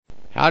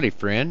Howdy,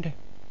 friend.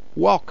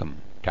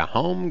 Welcome to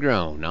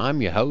Homegrown.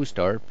 I'm your host,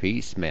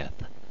 R.P. Smith.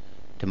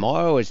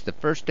 Tomorrow is the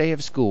first day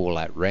of school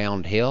at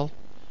Round Hill.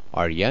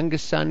 Our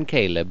youngest son,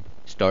 Caleb,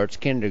 starts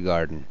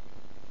kindergarten.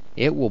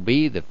 It will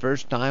be the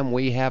first time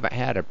we haven't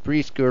had a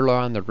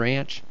preschooler on the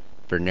ranch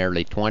for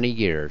nearly 20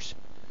 years,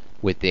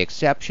 with the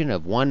exception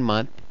of 1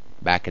 month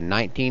back in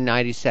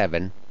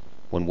 1997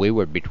 when we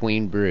were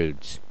between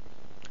broods.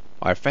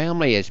 Our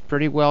family is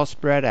pretty well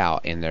spread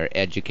out in their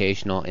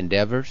educational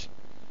endeavors,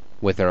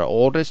 with our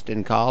oldest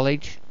in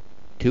college,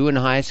 2 in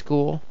high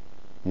school,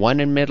 1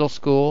 in middle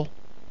school,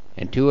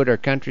 and 2 at our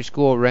country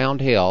school Round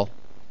Hill.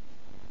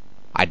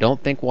 I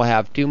don't think we'll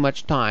have too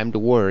much time to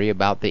worry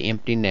about the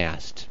empty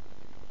nest.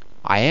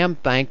 I am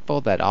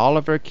thankful that all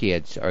of our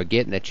kids are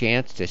getting a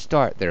chance to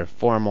start their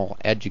formal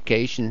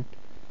education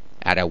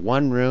at a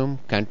one-room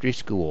country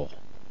school.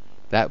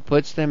 That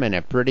puts them in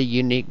a pretty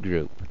unique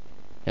group,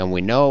 and we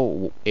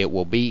know it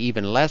will be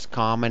even less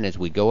common as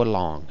we go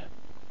along.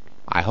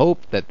 I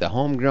hope that the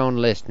homegrown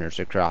listeners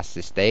across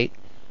the state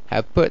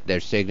have put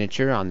their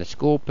signature on the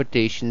school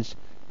petitions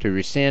to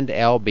rescind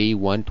LB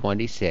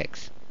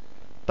 126.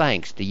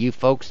 Thanks to you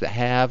folks that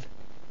have,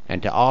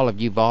 and to all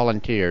of you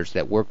volunteers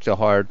that work so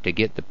hard to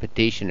get the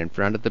petition in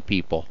front of the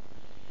people.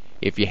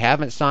 If you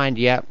haven't signed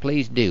yet,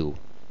 please do.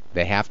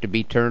 They have to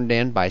be turned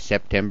in by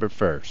September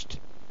 1st.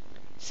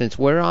 Since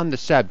we're on the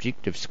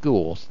subject of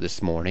schools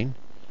this morning,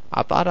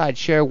 I thought I'd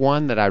share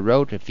one that I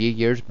wrote a few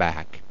years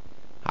back.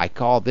 I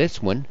call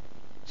this one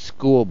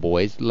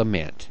Schoolboy's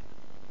Lament.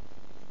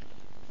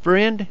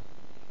 Friend,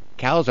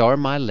 cows are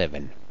my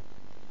livin'.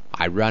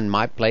 I run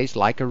my place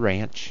like a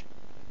ranch.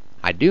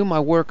 I do my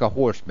work a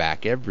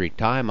horseback every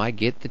time I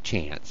get the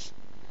chance.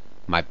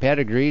 My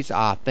pedigree's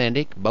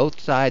authentic,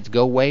 both sides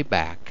go way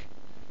back,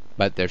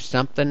 but there's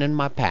something in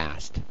my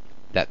past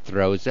that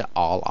throws it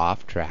all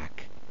off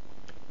track.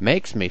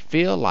 Makes me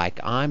feel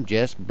like I'm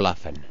just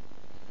bluffin',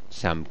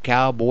 some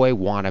cowboy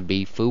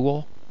wannabe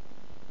fool.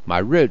 My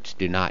roots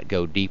do not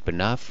go deep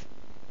enough.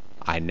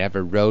 I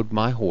never rode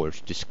my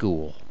horse to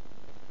school.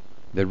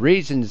 The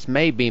reasons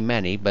may be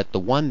many, but the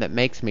one that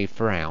makes me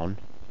frown,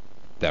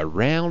 the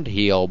Round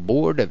Hill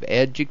Board of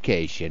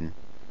Education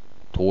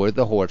tore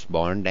the horse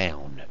barn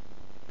down.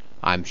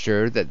 I'm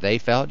sure that they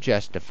felt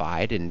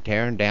justified in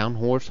tearing down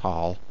Horse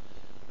Hall.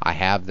 I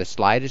have the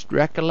slightest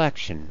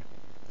recollection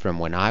from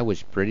when I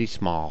was pretty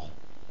small,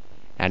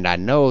 and I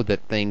know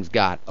that things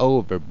got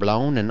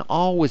overblown and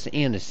all was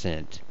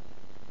innocent,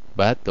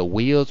 but the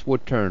wheels were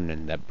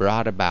turning that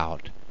brought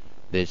about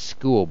this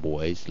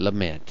schoolboy's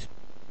lament.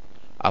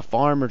 A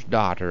farmer's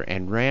daughter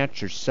and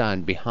rancher's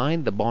son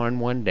behind the barn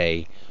one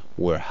day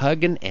were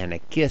huggin' and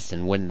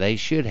a-kissin' when they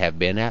should have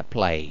been at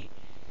play.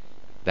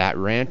 That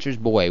rancher's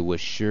boy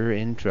was sure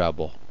in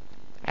trouble.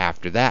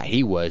 After that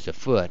he was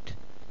afoot,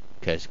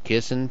 'cause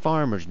kissin'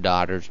 farmers'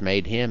 daughters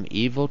made him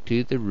evil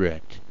to the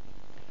root.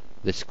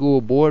 The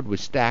school board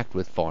was stacked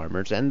with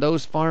farmers, and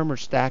those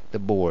farmers stacked the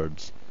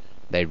boards.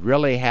 They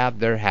really have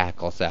their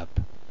hackles up,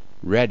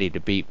 ready to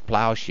beat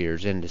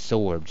plowshares into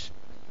swords.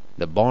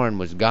 The barn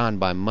was gone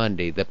by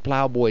Monday. The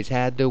plowboys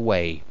had their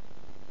way.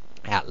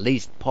 At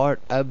least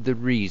part of the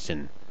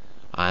reason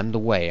I'm the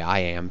way I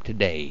am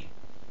today.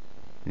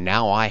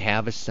 Now I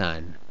have a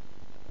son.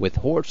 With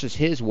horses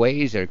his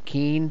ways are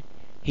keen.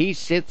 He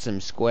sits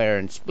 'em square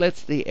and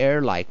splits the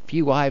air like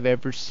few I've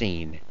ever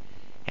seen.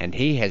 And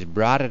he has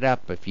brought it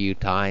up a few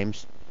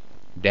times.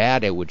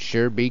 Dad, it would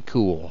sure be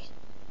cool.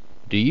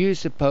 Do you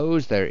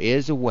suppose there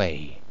is a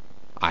way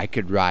I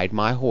could ride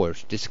my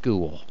horse to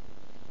school?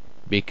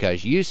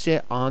 Because you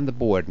sit on the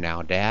board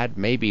now, Dad,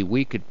 maybe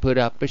we could put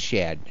up a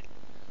shed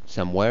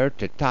somewhere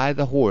to tie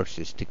the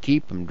horses to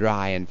keep 'em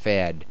dry and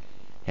fed.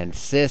 And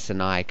Sis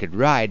and I could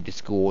ride to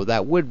school.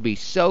 That would be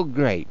so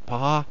great,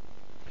 Pa.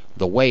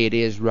 The way it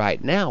is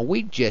right now,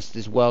 we'd just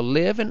as well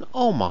live in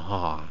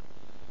Omaha.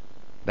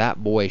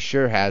 That boy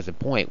sure has a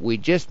point. We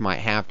just might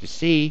have to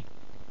see.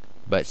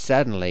 But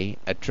suddenly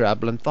a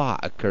troublin' thought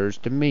occurs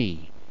to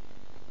me.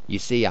 You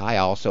see, I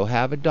also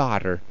have a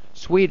daughter,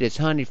 sweet as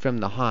honey from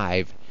the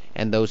hive,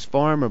 and those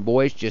farmer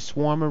boys just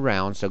swarm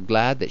around so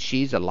glad that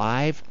she's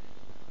alive.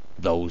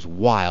 Those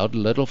wild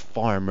little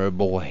farmer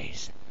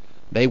boys.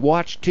 They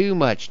watch too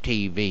much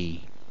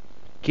TV.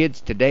 Kids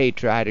today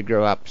try to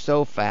grow up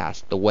so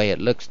fast, the way it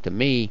looks to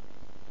me.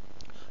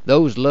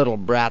 Those little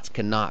brats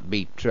cannot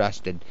be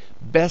trusted.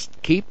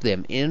 Best keep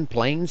them in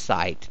plain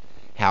sight.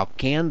 How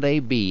can they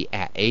be,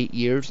 at 8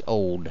 years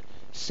old,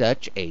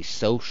 such a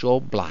social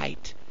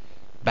blight?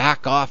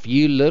 Back off,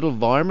 you little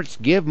varmints.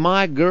 Give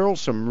my girl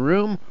some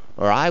room,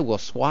 or I will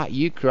swat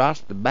you across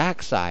the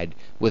backside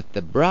with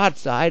the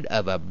broadside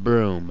of a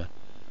broom.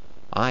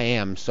 I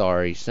am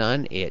sorry,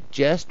 son, it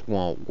just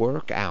won't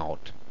work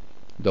out.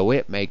 Though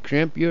it may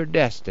crimp your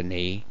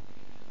destiny,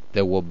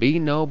 there will be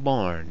no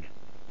barn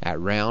at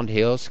Round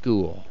Hill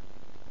School.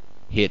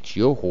 Hitch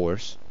your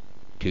horse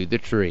to the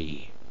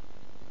tree.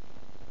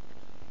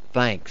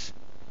 Thanks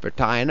for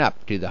tying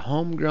up to the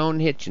homegrown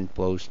hitching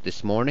post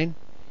this morning.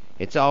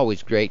 It's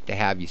always great to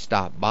have you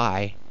stop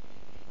by.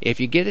 If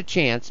you get a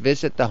chance,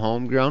 visit the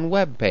Homegrown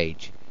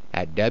webpage.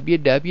 at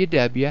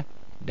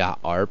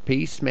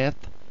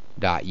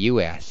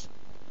www.rpsmith.us.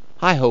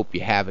 I hope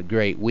you have a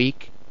great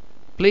week.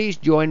 Please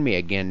join me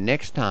again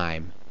next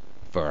time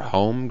for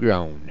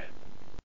Homegrown.